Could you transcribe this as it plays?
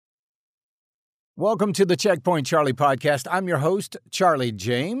Welcome to the Checkpoint Charlie podcast. I'm your host, Charlie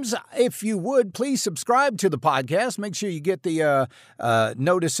James. If you would, please subscribe to the podcast. Make sure you get the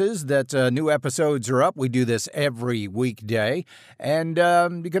notices that new episodes are up. We do this every weekday. And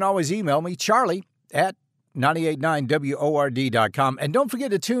you can always email me, Charlie at 989WORD.com. And don't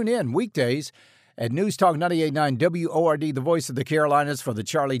forget to tune in weekdays at News Talk 98.9 WORD, the voice of the Carolinas, for the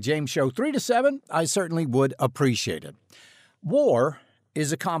Charlie James Show, 3 to 7. I certainly would appreciate it. War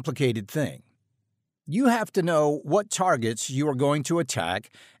is a complicated thing. You have to know what targets you are going to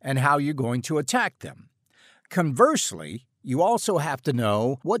attack and how you're going to attack them. Conversely, you also have to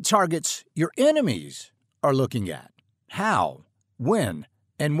know what targets your enemies are looking at, how, when,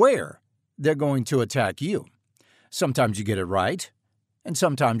 and where they're going to attack you. Sometimes you get it right, and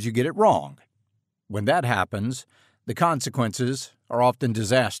sometimes you get it wrong. When that happens, the consequences are often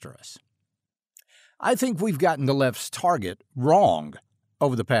disastrous. I think we've gotten the left's target wrong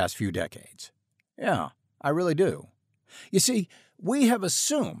over the past few decades. Yeah, I really do. You see, we have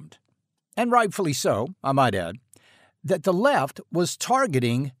assumed, and rightfully so, I might add, that the left was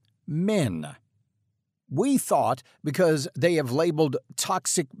targeting men. We thought because they have labeled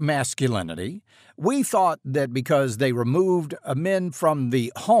toxic masculinity, we thought that because they removed men from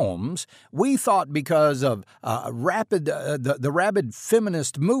the homes, we thought because of the rabid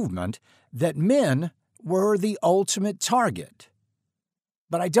feminist movement that men were the ultimate target.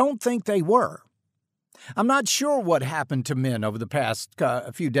 But I don't think they were. I'm not sure what happened to men over the past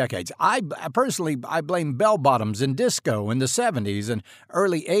few decades. I blame bell-bottoms and disco in the 70s and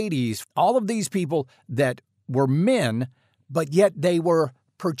early 80s. All of these people that were men, but yet they were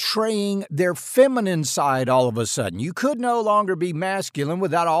portraying their feminine side all of a sudden. You could no longer be masculine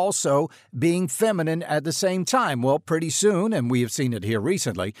without also being feminine at the same time. Well, pretty soon, and we have seen it here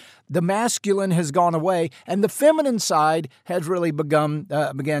recently, the masculine has gone away, and the feminine side has really began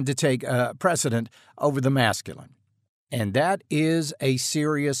to take precedent over the masculine. And that is a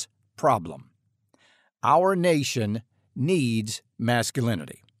serious problem. Our nation needs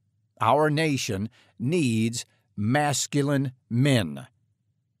masculinity. Our nation needs masculine men.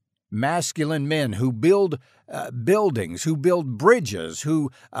 Masculine men who build buildings, who build bridges,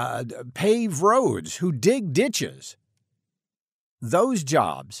 who pave roads, who dig ditches. Those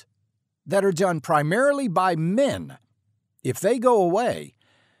jobs that are done primarily by men, if they go away,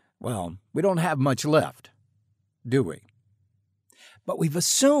 well, we don't have much left, do we? But we've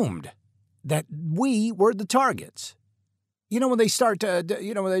assumed that we were the targets. You know, when they started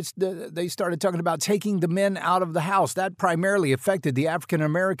talking about taking the men out of the house, that primarily affected the African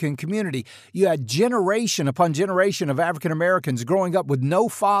American community. You had generation upon generation of African Americans growing up with no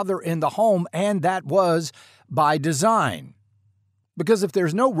father in the home, and that was by design. Because if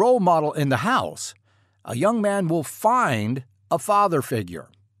there's no role model in the house, a young man will find a father figure.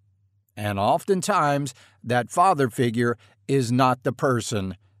 And oftentimes, that father figure is not the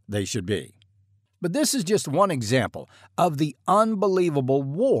person they should be. But this is just one example of the unbelievable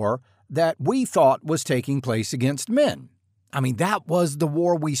war that we thought was taking place against men. I mean, that was the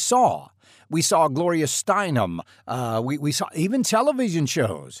war we saw. We saw Gloria Steinem. We saw even television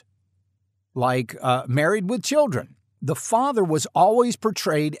shows like Married with Children. The father was always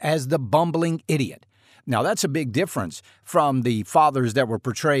portrayed as the bumbling idiot. Now, that's a big difference from the fathers that were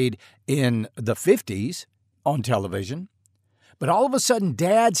portrayed in the 50s on television. But all of a sudden,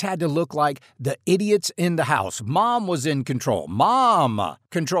 dads had to look like the idiots in the house. Mom was in control. Mom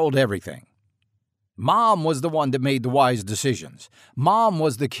controlled everything. Mom was the one that made the wise decisions. Mom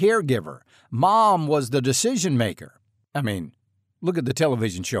was the caregiver. Mom was the decision maker. I mean, look at the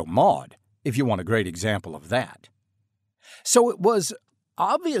television show Maude, if you want a great example of that. So it was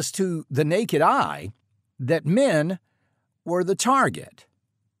obvious to the naked eye that men were the target.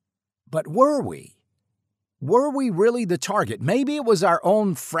 But were we? Were we really the target? Maybe it was our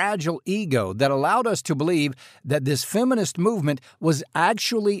own fragile ego that allowed us to believe that this feminist movement was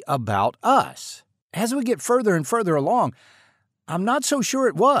actually about us. As we get further and further along, I'm not so sure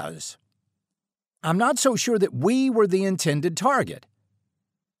it was. I'm not so sure that we were the intended target.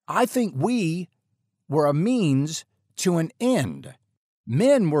 I think we were a means to an end.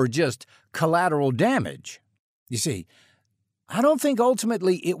 Men were just collateral damage. You see, I don't think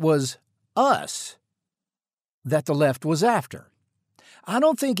ultimately it was us that the left was after. I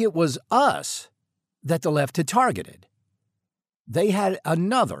don't think it was us that the left had targeted. They had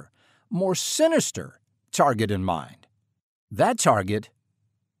another, more sinister target in mind. That target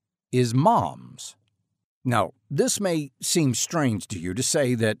is moms. Now, this may seem strange to you to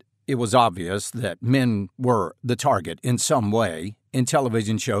say that it was obvious that men were the target in some way in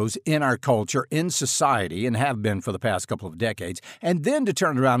television shows, in our culture, in society, and have been for the past couple of decades, and then to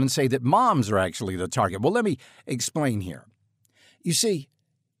turn around and say that moms are actually the target. Well, let me explain here. You see,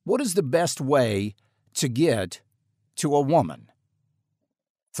 what is the best way to get to a woman?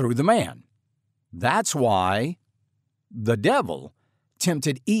 Through the man. That's why the devil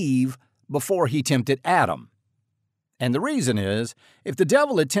tempted Eve before he tempted Adam. And the reason is, if the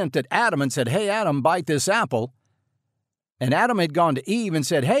devil had tempted Adam and said, "Hey, Adam, bite this apple," and Adam had gone to Eve and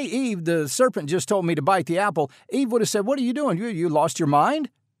said, "Hey, Eve, the serpent just told me to bite the apple," Eve would have said, "What are you doing? You lost your mind?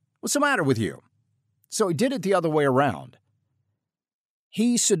 What's the matter with you?" So he did it the other way around.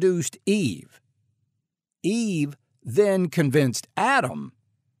 He seduced Eve. Eve then convinced Adam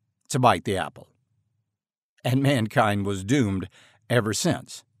to bite the apple. And mankind was doomed ever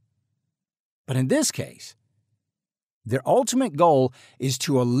since. But in this case, their ultimate goal is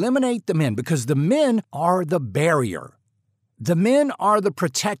to eliminate the men, because the men are the barrier. The men are the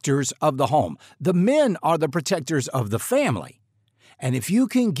protectors of the home. The men are the protectors of the family. And if you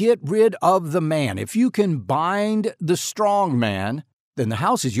can get rid of the man, if you can bind the strong man, then the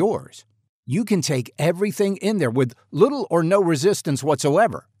house is yours. You can take everything in there with little or no resistance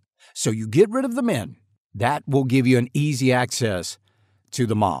whatsoever. So you get rid of the men. That will give you an easy access to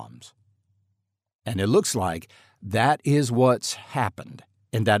the moms. And it looks like that is what's happened,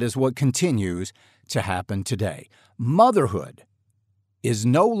 and that is what continues to happen today. Motherhood is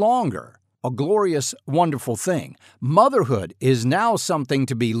no longer a glorious, wonderful thing. Motherhood is now something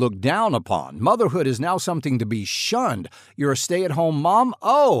to be looked down upon. Motherhood is now something to be shunned. You're a stay-at-home mom?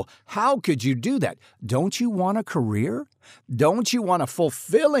 Oh, how could you do that? Don't you want a career? Don't you want a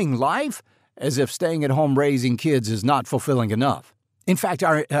fulfilling life? As if staying at home raising kids is not fulfilling enough. In fact,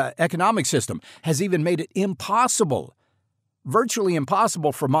 our economic system has even made it impossible, virtually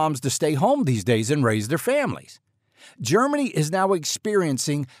impossible for moms to stay home these days and raise their families. Germany is now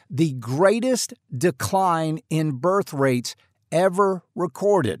experiencing the greatest decline in birth rates ever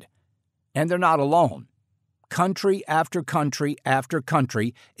recorded. And they're not alone. Country after country after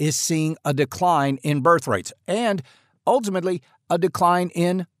country is seeing a decline in birth rates and ultimately a decline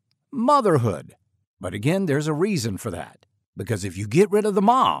in motherhood. But again, there's a reason for that. Because if you get rid of the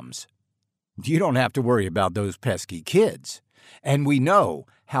moms, you don't have to worry about those pesky kids. And we know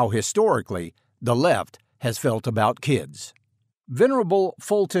how historically the left has felt about kids. Venerable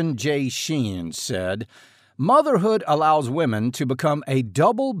Fulton J. Sheen said, "Motherhood allows women to become a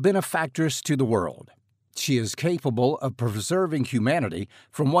double benefactress to the world. She is capable of preserving humanity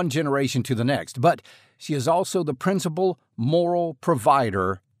from one generation to the next, but she is also the principal moral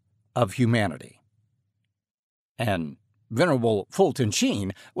provider of humanity." And Venerable Fulton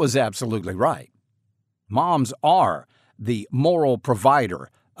Sheen was absolutely right. Moms are the moral provider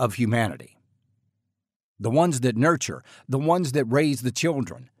of humanity. The ones that nurture, the ones that raise the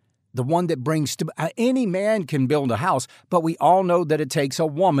children, the one that brings any man can build a house, but we all know that it takes a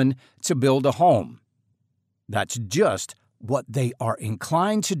woman to build a home. That's just what they are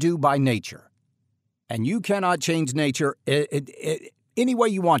inclined to do by nature. And you cannot change nature any way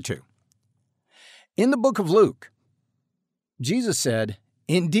you want to. In the book of Luke, Jesus said,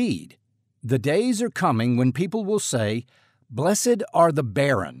 "Indeed, the days are coming when people will say, 'Blessed are the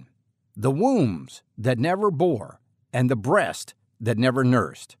barren, the wombs that never bore, and the breast that never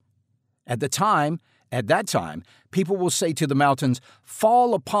nursed.' At that time, people will say to the mountains,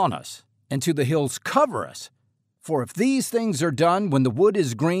 'Fall upon us,' and to the hills, 'Cover us.' For if these things are done when the wood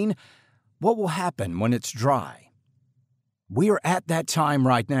is green, what will happen when it's dry?" We are at that time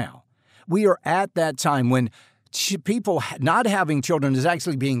right now. We are at that time when people not having children is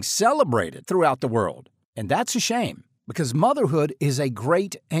actually being celebrated throughout the world. And that's a shame, because motherhood is a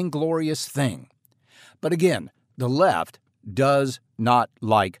great and glorious thing. But again, the left does not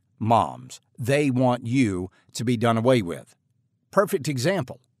like moms. They want you to be done away with. Perfect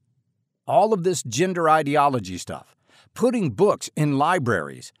example. All of this gender ideology stuff, putting books in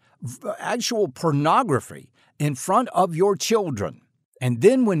libraries, actual pornography in front of your children. And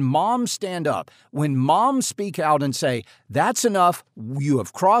then when moms stand up, when moms speak out and say, "That's enough, you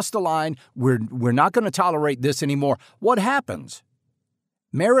have crossed the line, we're not going to tolerate this anymore," what happens?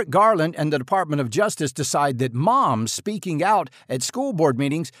 Merrick Garland and the Department of Justice decide that moms speaking out at school board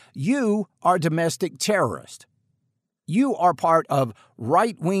meetings, you are domestic terrorist. You are part of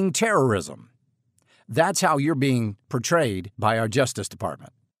right-wing terrorism. That's how you're being portrayed by our Justice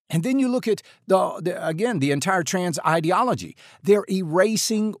Department. And then you look at, the entire trans ideology. They're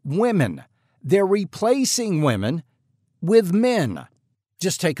erasing women. They're replacing women with men.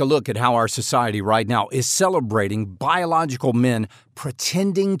 Just take a look at how our society right now is celebrating biological men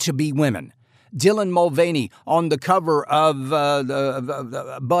pretending to be women. Dylan Mulvaney on the cover of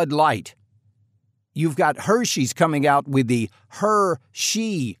Bud Light. You've got Hershey's coming out with the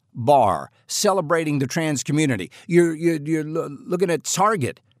Her-She bar, celebrating the trans community. You're looking at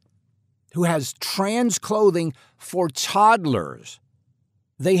Target, who has trans clothing for toddlers.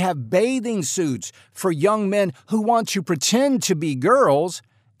 They have bathing suits for young men who want to pretend to be girls,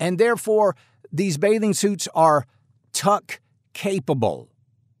 and therefore these bathing suits are tuck capable.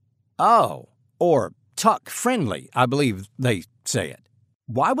 Oh, or tuck friendly, I believe they say it.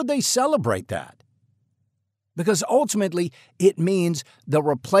 Why would they celebrate that? Because ultimately, it means the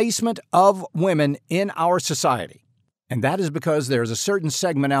replacement of women in our society. And that is because there's a certain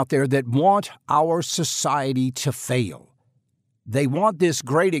segment out there that want our society to fail. They want this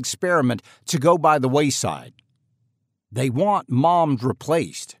great experiment to go by the wayside. They want moms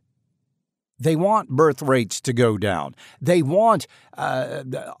replaced. They want birth rates to go down. They want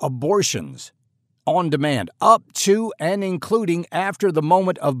abortions on demand, up to and including after the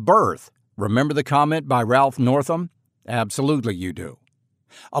moment of birth. Remember the comment by Ralph Northam? Absolutely you do.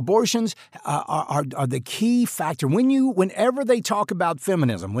 Abortions are the key factor. Whenever they talk about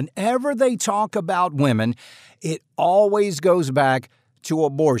feminism, whenever they talk about women, it always goes back to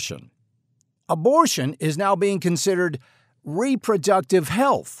abortion. Abortion is now being considered reproductive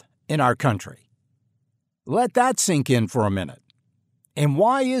health in our country. Let that sink in for a minute. And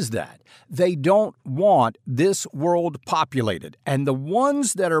why is that? They don't want this world populated. And the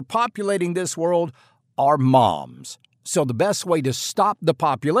ones that are populating this world are moms. So the best way to stop the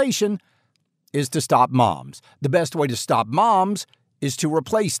population is to stop moms. The best way to stop moms is to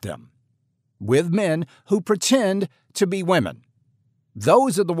replace them with men who pretend to be women.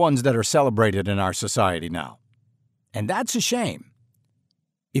 Those are the ones that are celebrated in our society now. And that's a shame.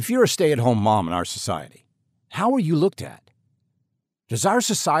 If you're a stay-at-home mom in our society, how are you looked at? Does our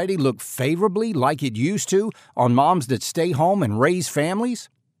society look favorably like it used to on moms that stay home and raise families?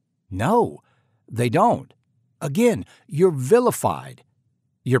 No, they don't. Again, you're vilified.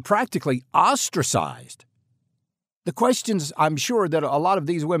 You're practically ostracized. The questions I'm sure that a lot of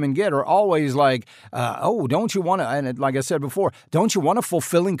these women get are always like, don't you want to, and like I said before, don't you want a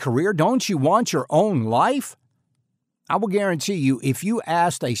fulfilling career? Don't you want your own life? I will guarantee you, if you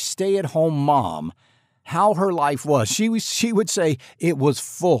asked a stay-at-home mom how her life was, she would say it was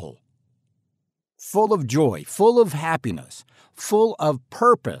full of joy, full of happiness, full of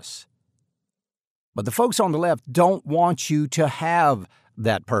purpose. But the folks on the left don't want you to have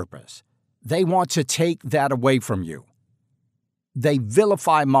that purpose. They want to take that away from you. They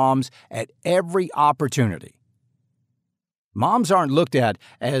vilify moms at every opportunity. Moms aren't looked at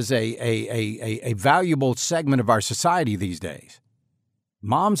as a valuable segment of our society these days.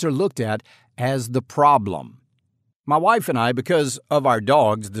 Moms are looked at as the problem. My wife and I, because of our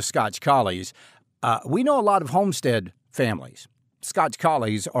dogs, the Scotch Collies, we know a lot of homestead families. Scotch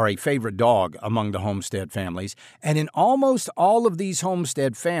Collies are a favorite dog among the homestead families, and in almost all of these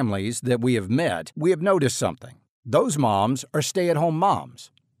homestead families that we have met, we have noticed something. Those moms are stay-at-home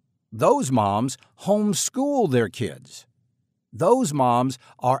moms. Those moms homeschool their kids. Those moms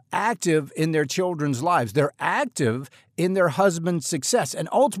are active in their children's lives. They're active in their husband's success, and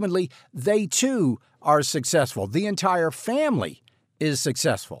ultimately, they too are successful. The entire family is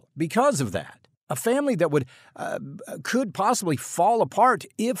successful because of that. A family that could possibly fall apart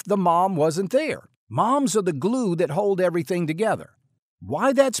if the mom wasn't there. Moms are the glue that hold everything together.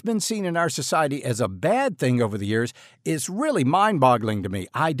 Why that's been seen in our society as a bad thing over the years is really mind-boggling to me.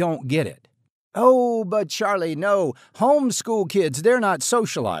 I don't get it. Oh, but Charlie, no, homeschool kids, they're not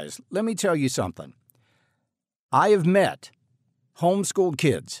socialized. Let me tell you something. I have met homeschooled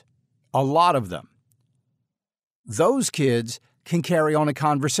kids, a lot of them. Those kids can carry on a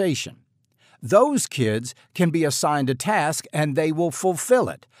conversation. Those kids can be assigned a task and they will fulfill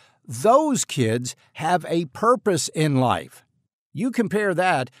it. Those kids have a purpose in life. You compare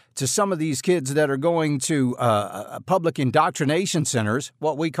that to some of these kids that are going to public indoctrination centers,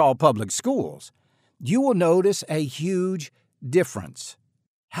 what we call public schools. You will notice a huge difference.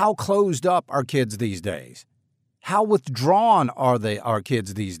 How closed up are kids these days? How withdrawn are our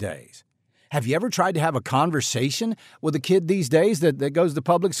kids these days? Have you ever tried to have a conversation with a kid these days that goes to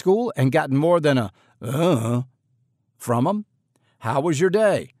public school and gotten more than a from them? How was your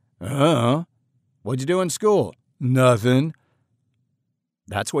day? What'd you do in school? Nothing.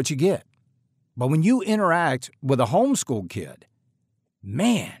 That's what you get. But when you interact with a homeschooled kid,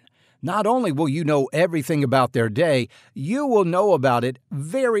 man, not only will you know everything about their day, you will know about it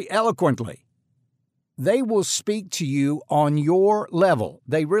very eloquently. They will speak to you on your level.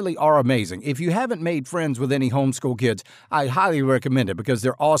 They really are amazing. If you haven't made friends with any homeschool kids, I highly recommend it because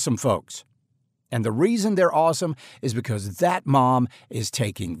they're awesome folks. And the reason they're awesome is because that mom is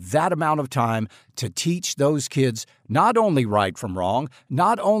taking that amount of time to teach those kids not only right from wrong,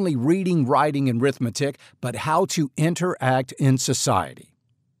 not only reading, writing, and arithmetic, but how to interact in society.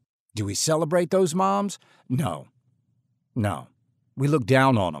 Do we celebrate those moms? No. We look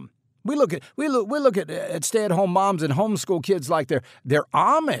down on them. We look at stay-at-home moms and homeschool kids like they're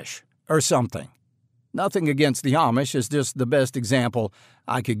Amish or something. Nothing against the Amish, is just the best example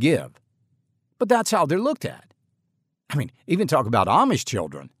I could give. But that's how they're looked at. I mean, even talk about Amish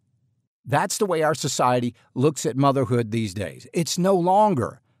children. That's the way our society looks at motherhood these days. It's no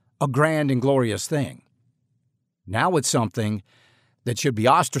longer a grand and glorious thing. Now it's something that should be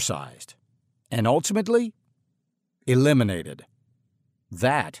ostracized and ultimately eliminated.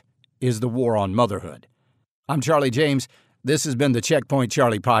 That is the war on motherhood. I'm Charlie James. This has been the Checkpoint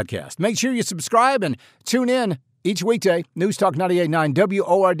Charlie podcast. Make sure you subscribe and tune in each weekday. News Talk 98.9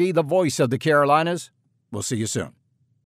 WORD, the voice of the Carolinas. We'll see you soon.